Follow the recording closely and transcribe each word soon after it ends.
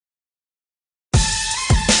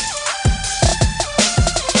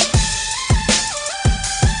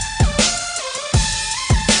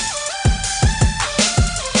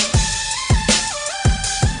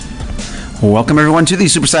Welcome everyone to the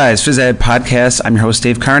Supersize Phys Ed Podcast. I'm your host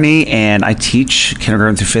Dave Carney, and I teach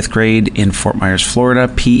kindergarten through 5th grade in Fort Myers, Florida,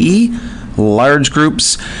 PE, large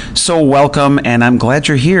groups. So welcome, and I'm glad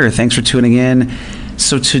you're here. Thanks for tuning in.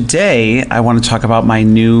 So today I want to talk about my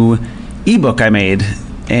new ebook I made,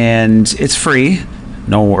 and it's free,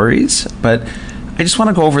 no worries, but I just want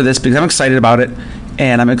to go over this because I'm excited about it,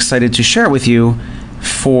 and I'm excited to share it with you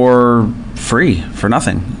for free, for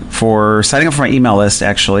nothing. For signing up for my email list,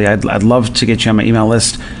 actually, I'd love to get you on my email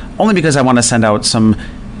list, only because I want to send out some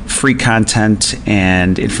free content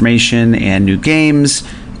and information and new games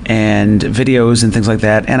and videos and things like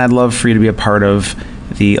that. And I'd love for you to be a part of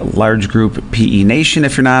the large group PE Nation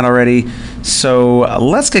if you're not already. So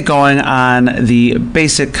let's get going on the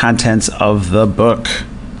basic contents of the book.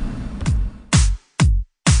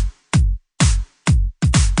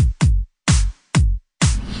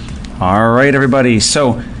 All right, everybody.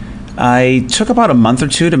 So I took about a month or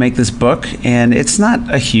two to make this book, and it's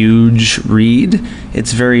not a huge read.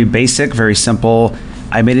 It's very basic, very simple.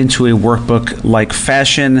 I made it into a workbook-like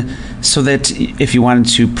fashion so that if you wanted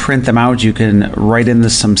to print them out, you can write in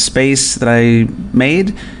some space that I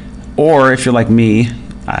made. Or if you're like me,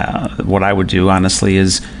 what I would do, honestly,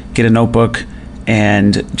 is get a notebook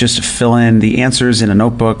and just fill in the answers in a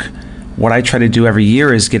notebook. What I try to do every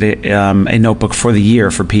year is get a notebook for the year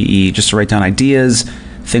for PE, just to write down ideas,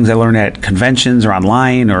 things I learned at conventions or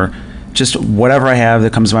online, or just whatever I have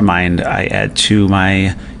that comes to my mind, I add to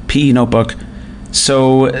my PE notebook.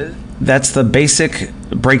 So that's the basic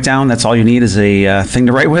breakdown. That's all you need is a thing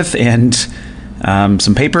to write with and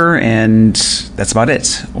some paper, and that's about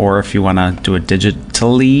it. Or if you want to do it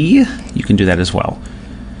digitally, you can do that as well.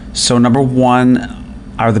 So number one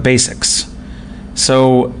are the basics.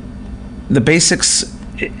 So the basics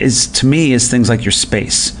is, to me, is things like your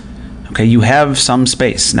space. Okay, you have some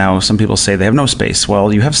space. Now, some people say they have no space.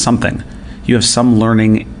 Well, you have something. You have some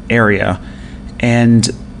learning area. And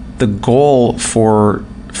the goal for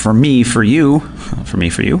you,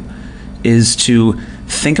 is to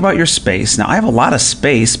think about your space. Now, I have a lot of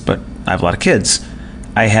space, but I have a lot of kids.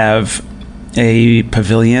 I have a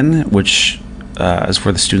pavilion, which is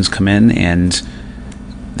where the students come in and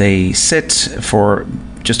they sit for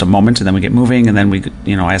just a moment, and then we get moving, and then we,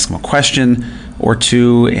 I ask them a question or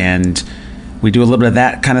two, and we do a little bit of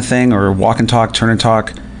that kind of thing, or walk and talk, turn and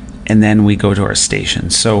talk, and then we go to our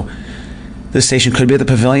station. So the station could be at the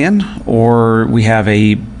pavilion, or we have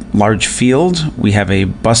a large field, we have a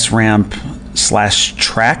bus ramp /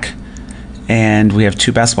 track, and we have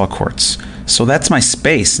 2 basketball courts. So that's my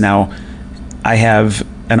space. Now, I have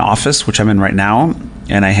an office, which I'm in right now,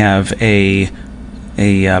 and I have a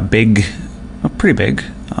pretty big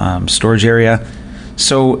storage area.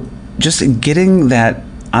 So just getting that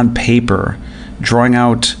on paper, drawing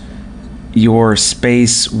out your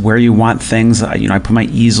space where you want things. I put my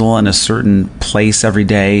easel in a certain place every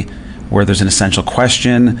day where there's an essential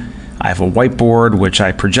question. I have a whiteboard which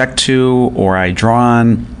I project to or I draw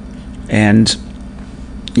on. And,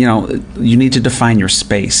 you need to define your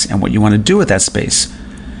space and what you want to do with that space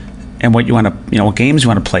and what you want to, what games you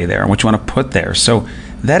want to play there and what you want to put there. So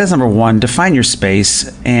that is number one, define your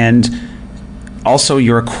space, and also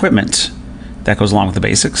your equipment that goes along with the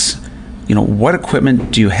basics. What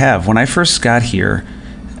equipment do you have? When I first got here,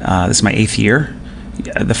 this is my 8th year,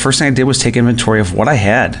 the first thing I did was take inventory of what I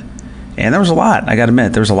had. And there was a lot, I got to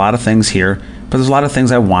admit. There was a lot of things here, but there's a lot of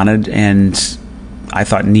things I wanted and I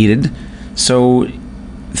thought needed. So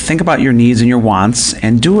think about your needs and your wants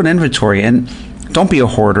and do an inventory, and don't be a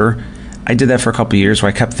hoarder. I did that for a couple of years where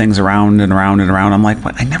I kept things around and around and around. I'm like,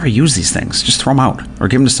 I never use these things. Just throw them out or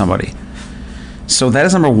give them to somebody. So that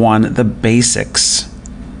is number one, the basics.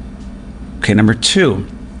 Okay, number 2,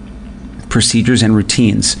 procedures and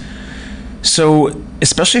routines. So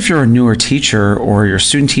especially if you're a newer teacher or you're a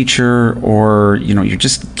student teacher or, you're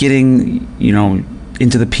just getting,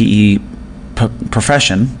 into the PE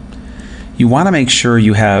profession, you want to make sure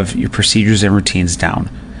you have your procedures and routines down.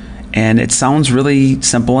 And it sounds really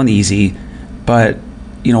simple and easy, but,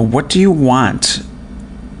 what do you want,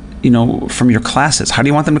 from your classes? How do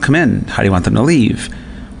you want them to come in? How do you want them to leave?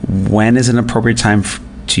 When is an appropriate time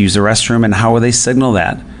to use the restroom, and how will they signal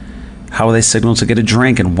that? How will they signal to get a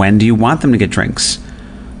drink, and when do you want them to get drinks?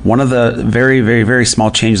 One of the very, very, very small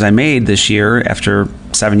changes I made this year after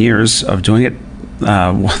 7 years of doing it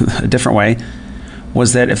a different way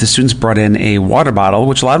was that if the students brought in a water bottle,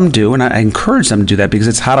 which a lot of them do, and I encourage them to do that because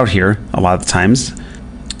it's hot out here a lot of the times,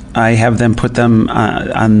 I have them put them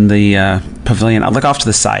on the pavilion, like off to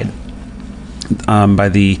the side by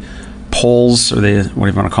the poles, or what do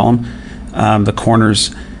you want to call them, the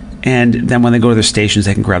corners. And then when they go to their stations,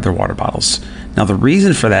 they can grab their water bottles. Now, the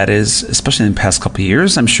reason for that is, especially in the past couple of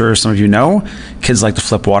years, I'm sure some of you know, kids like to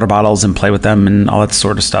flip water bottles and play with them and all that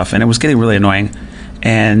sort of stuff. And it was getting really annoying.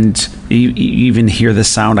 And you even hear this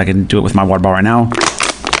sound. I can do it with my water bottle right now.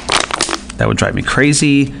 That would drive me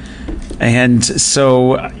crazy. And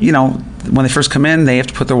so, you know, when they first come in, they have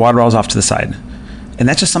to put their water bottles off to the side. And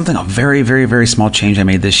that's just something, a very, very, very small change I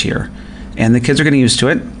made this year. And the kids are getting used to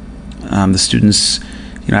it. The students,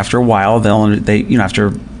 you know, after a while,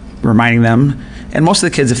 after reminding them, and most of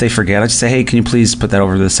the kids, if they forget, I just say, hey, can you please put that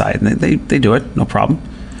over to the side? And they do it, no problem.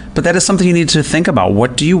 But that is something you need to think about.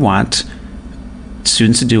 What do you want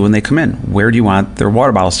students to do when they come in? Where do you want their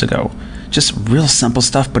water bottles to go? Just real simple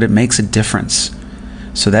stuff, but it makes a difference.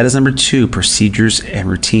 So that is number 2, procedures and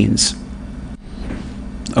routines.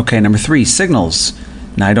 Okay, number 3, signals.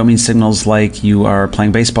 Now, I don't mean signals like you are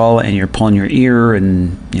playing baseball and you're pulling your ear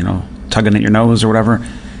and, you know, tugging at your nose or whatever.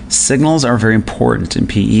 Signals are very important in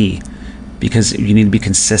PE because you need to be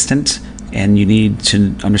consistent and you need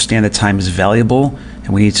to understand that time is valuable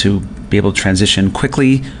and we need to be able to transition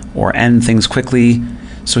quickly or end things quickly.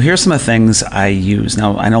 So here's some of the things I use.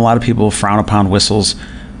 Now, I know a lot of people frown upon whistles.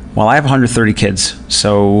 Well, I have 130 kids,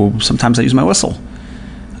 so sometimes I use my whistle.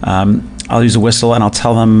 I'll use a whistle and I'll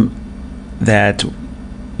tell them that,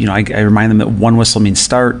 you know, I remind them that 1 whistle means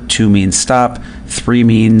start, 2 means stop, 3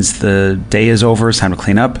 means the day is over, it's time to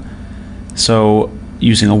clean up. So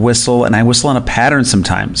using a whistle, and I whistle in a pattern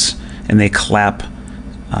sometimes, and they clap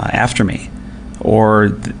after me.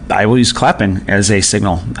 Or I will use clapping as a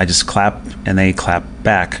signal. I just clap and they clap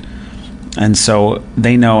back. And so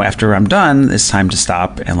they know after I'm done, it's time to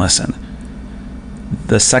stop and listen.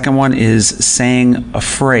 The second one is saying a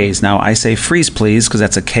phrase. Now, I say freeze, please, because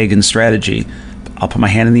that's a Kagan strategy. I'll put my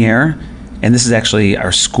hand in the air, and this is actually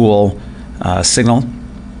our school signal.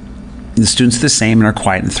 The students are the same and are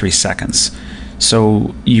quiet in 3 seconds.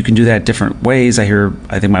 So you can do that different ways. I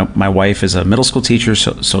think my wife is a middle school teacher,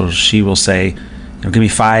 so she will say, you know, give me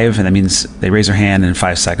 5, and that means they raise their hand, and in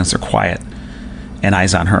 5 seconds they're quiet, and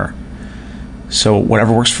eyes on her. So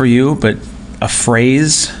whatever works for you, but a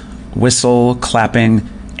phrase, whistle, clapping,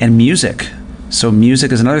 and music. So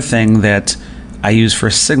music is another thing that I use for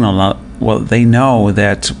a signal. Now, well, they know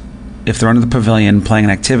that if they're under the pavilion playing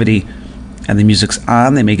an activity and the music's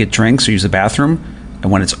on, they may get drinks or use the bathroom.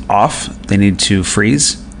 And when it's off, they need to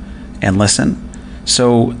freeze and listen.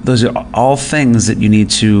 So those are all things that you need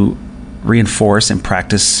to reinforce and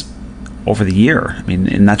practice over the year. I mean,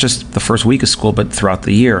 and not just the first week of school, but throughout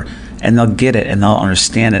the year. And they'll get it and they'll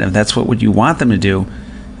understand it. If that's what you want them to do,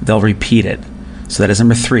 they'll repeat it. So that is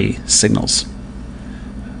number 3, signals.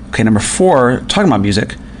 Okay, number 4, talking about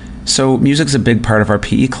music. So music is a big part of our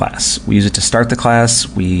PE class. We use it to start the class.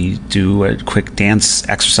 We do a quick dance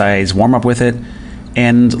exercise, warm up with it.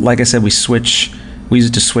 And like I said, we use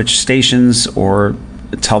it to switch stations or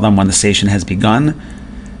tell them when the station has begun.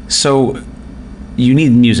 So you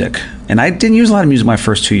need music. And I didn't use a lot of music my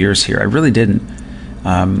first 2 years here. I really didn't.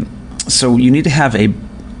 So you need to have a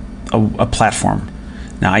platform.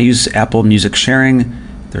 Now, I use Apple Music Sharing.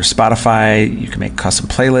 There's Spotify. You can make custom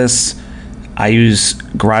playlists. I use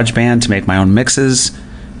GarageBand to make my own mixes.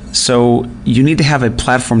 So you need to have a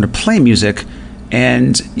platform to play music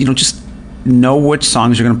and, you know, just know which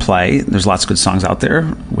songs you're going to play. There's lots of good songs out there,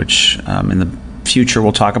 which in the future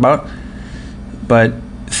we'll talk about. But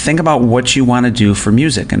think about what you want to do for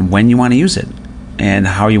music and when you want to use it and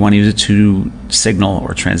how you want to use it to signal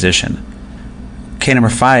or transition. Okay, number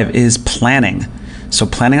 5 is planning. So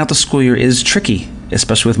planning out the school year is tricky,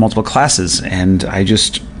 especially with multiple classes. And I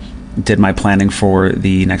just did my planning for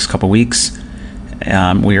the next couple weeks.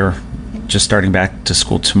 We are just starting back to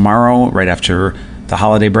school tomorrow, right after the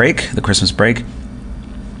holiday break, the Christmas break.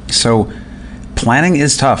 So planning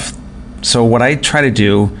is tough. So what I try to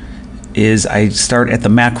do is I start at the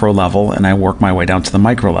macro level and I work my way down to the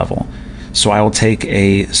micro level. So I will take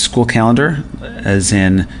a school calendar, as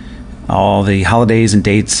in all the holidays and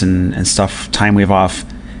dates and stuff, time we have off.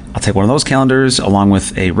 I'll take one of those calendars along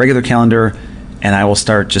with a regular calendar, and I will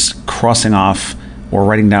start just crossing off or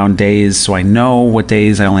writing down days so I know what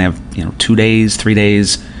days I only have, 2 days, 3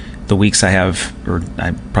 days. The weeks I have, or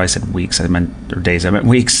I probably said weeks, I meant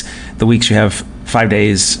weeks. The weeks you have 5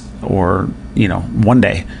 days or, 1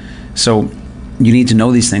 day. So you need to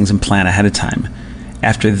know these things and plan ahead of time.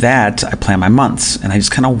 After that, I plan my months and I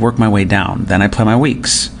just kind of work my way down. Then I plan my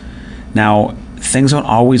weeks. Now, things don't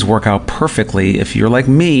always work out perfectly. If you're like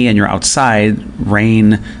me and you're outside,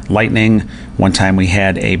 rain, lightning. One time we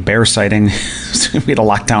had a bear sighting. We had a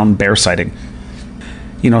lockdown bear sighting.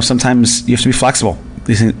 Sometimes you have to be flexible.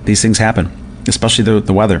 These things happen, especially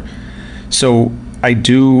the weather. So I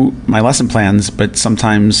do my lesson plans, but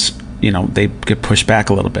sometimes they get pushed back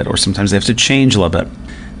a little bit, or sometimes they have to change a little bit.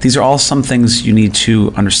 These are all some things you need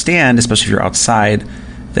to understand, especially if you're outside,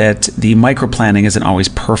 that the micro planning isn't always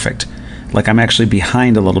perfect. Like, I'm actually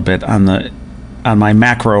behind a little bit on my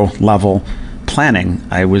macro level planning.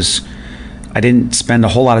 I didn't spend a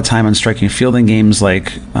whole lot of time on striking and fielding games.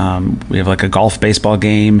 Like, we have like a golf baseball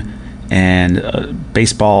game and a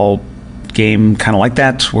baseball game kind of like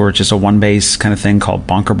that, where it's just a one base kind of thing called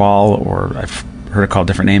bunker ball, or I've heard it called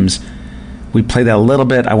different names. We played that a little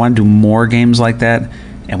bit. I want to do more games like that,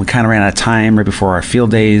 and we kind of ran out of time right before our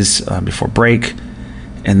field days, before break.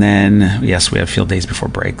 And then, yes, we have field days before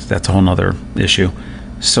break. That's a whole nother issue.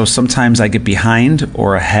 So sometimes I get behind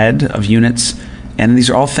or ahead of units, and these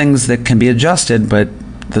are all things that can be adjusted. But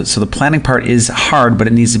so the planning part is hard, but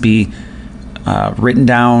it needs to be written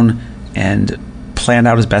down and planned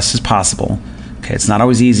out as best as possible. Okay, it's not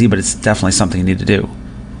always easy, but it's definitely something you need to do.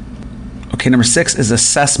 Okay, number 6 is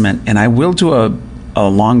assessment, and I will do a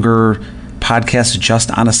longer podcast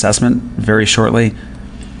just on assessment very shortly.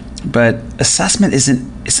 But assessment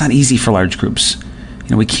it's not easy for large groups.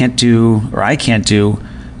 We can't do, or I can't do,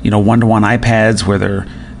 one-to-one iPads where they're,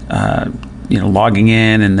 logging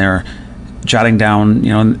in and they're jotting down,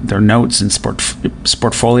 their notes and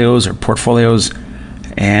portfolios or portfolios.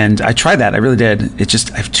 And I tried that. I really did.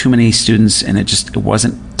 I have too many students, and it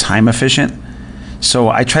wasn't time efficient. So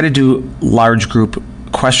I try to do large group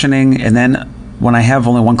questioning, and then when I have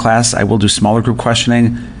only one class, I will do smaller group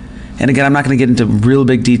questioning. And again, I'm not going to get into real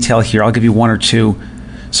big detail here. I'll give you one or two.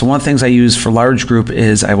 So one of the things I use for large group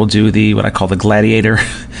is I will do what I call the Gladiator.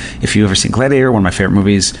 If you've ever seen Gladiator, one of my favorite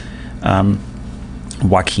movies,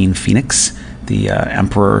 Joaquin Phoenix, the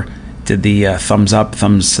emperor, did the thumbs up,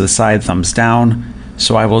 thumbs to the side, thumbs down.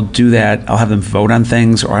 So I will do that. I'll have them vote on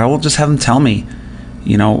things, or I will just have them tell me,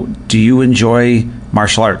 do you enjoy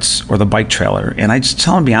martial arts or the bike trailer? And I just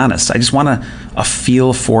tell them, be honest. I just want a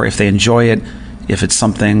feel for if they enjoy it, if it's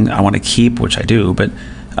something I want to keep, which I do. But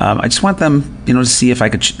I just want them, to see if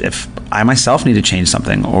I myself need to change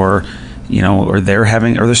something, or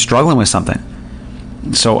they're struggling with something.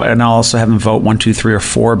 So, and I'll also have them vote 1, 2, 3, or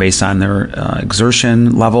 4 based on their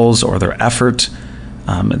exertion levels or their effort.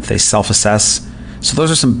 If they self-assess. So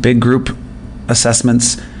those are some big group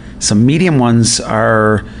assessments. Some medium ones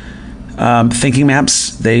are thinking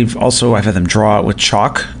maps. I've had them draw it with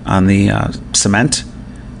chalk on the cement.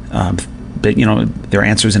 Their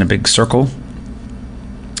answers in a big circle.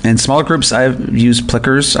 And smaller groups, I've used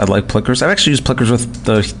Plickers. I like Plickers. I've actually used Plickers with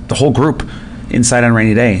the whole group inside on a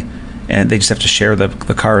rainy day, and they just have to share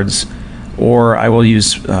the cards. Or I will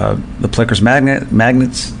use the Plickers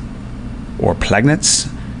magnets or plagnets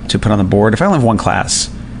to put on the board if I only have one class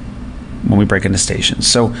when we break into stations.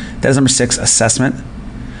 So that is number 6, assessment.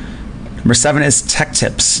 Number 7 is tech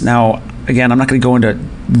tips. Now, again, I'm not going to go into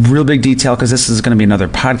real big detail because this is going to be another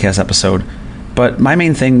podcast episode, but my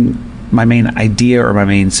main idea or my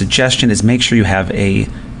main suggestion is make sure you have a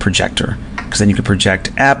projector, because then you can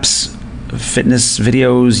project apps, fitness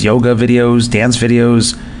videos, yoga videos, dance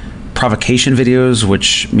videos, provocation videos,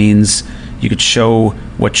 which means you could show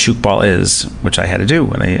what Chukball is, which I had to do,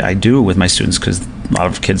 and I do with my students because a lot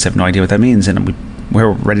of kids have no idea what that means, and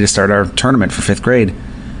we're ready to start our tournament for 5th grade,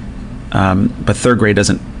 but 3rd grade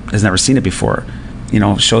has never seen it before.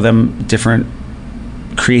 Show them different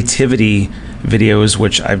creativity videos,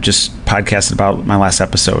 which I've just podcasted about my last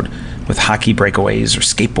episode, with hockey breakaways or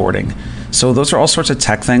skateboarding. So those are all sorts of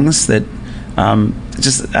tech things that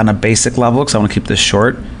just on a basic level, because I want to keep this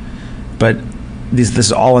short, but this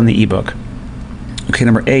is all in the ebook. Okay,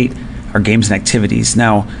 number 8 are games and activities.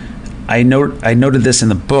 Now, I noted this in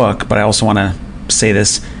the book, but I also want to say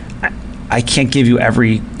this. I can't give you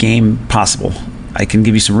every game possible. I can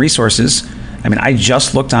give you some resources. I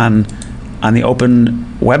just looked on the Open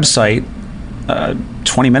website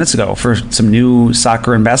 20 minutes ago for some new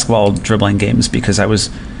soccer and basketball dribbling games, because I've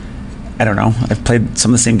played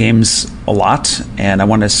some of the same games a lot, and I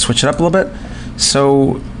want to switch it up a little bit.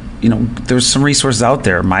 So, there's some resources out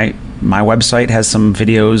there. My website has some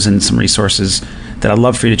videos and some resources that I'd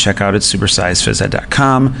love for you to check out at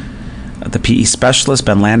supersizephysed.com. The PE specialist,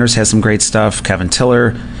 Ben Landers, has some great stuff. Kevin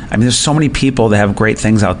Tiller. There's so many people that have great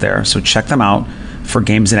things out there. So check them out for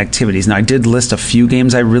games and activities. Now, I did list a few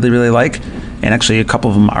games I really, really like, and actually a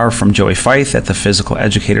couple of them are from Joey Fife at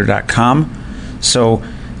thephysicaleducator.com. So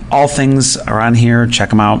all things are on here.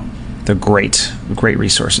 Check them out. They're great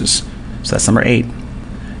resources. So that's number 8.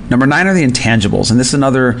 Number 9 are the intangibles, and this is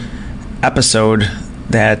another episode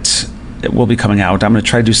that will be coming out. I'm going to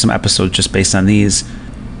try to do some episodes just based on these.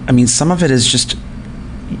 Some of it is just,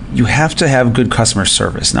 you have to have good customer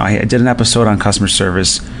service. Now, I did an episode on customer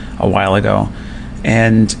service a while ago,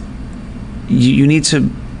 and you need to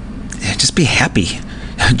just be happy.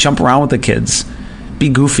 Jump around with the kids. Be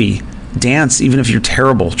goofy. Dance, even if you're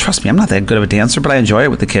terrible. Trust me, I'm not that good of a dancer, but I enjoy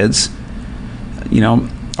it with the kids.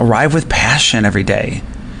 Arrive with passion every day.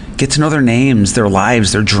 Get to know their names, their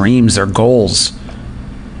lives, their dreams, their goals.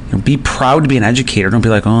 Be proud to be an educator. Don't be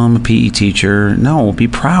like, oh, I'm a PE teacher. No, be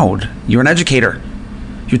proud. You're an educator.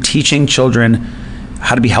 You're teaching children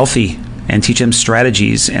how to be healthy and teach them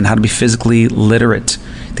strategies and how to be physically literate.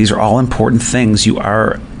 These are all important things. You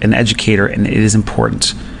are an educator, and it is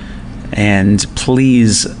important. And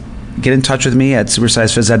please get in touch with me at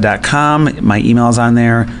supersizephysed.com. My email is on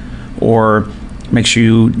there. Or make sure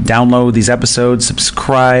you download these episodes,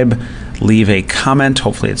 subscribe, leave a comment.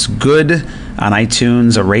 Hopefully it's good on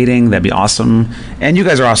iTunes, a rating. That'd be awesome. And you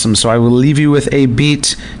guys are awesome. So I will leave you with a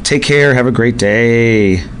beat. Take care. Have a great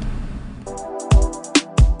day.